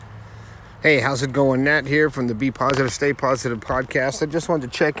Hey, how's it going? Nat here from the Be Positive, Stay Positive podcast. I just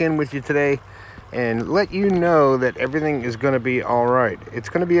wanted to check in with you today and let you know that everything is going to be all right. It's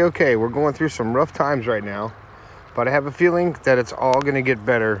going to be okay. We're going through some rough times right now, but I have a feeling that it's all going to get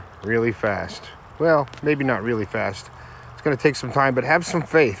better really fast. Well, maybe not really fast. It's going to take some time, but have some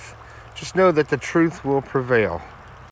faith. Just know that the truth will prevail.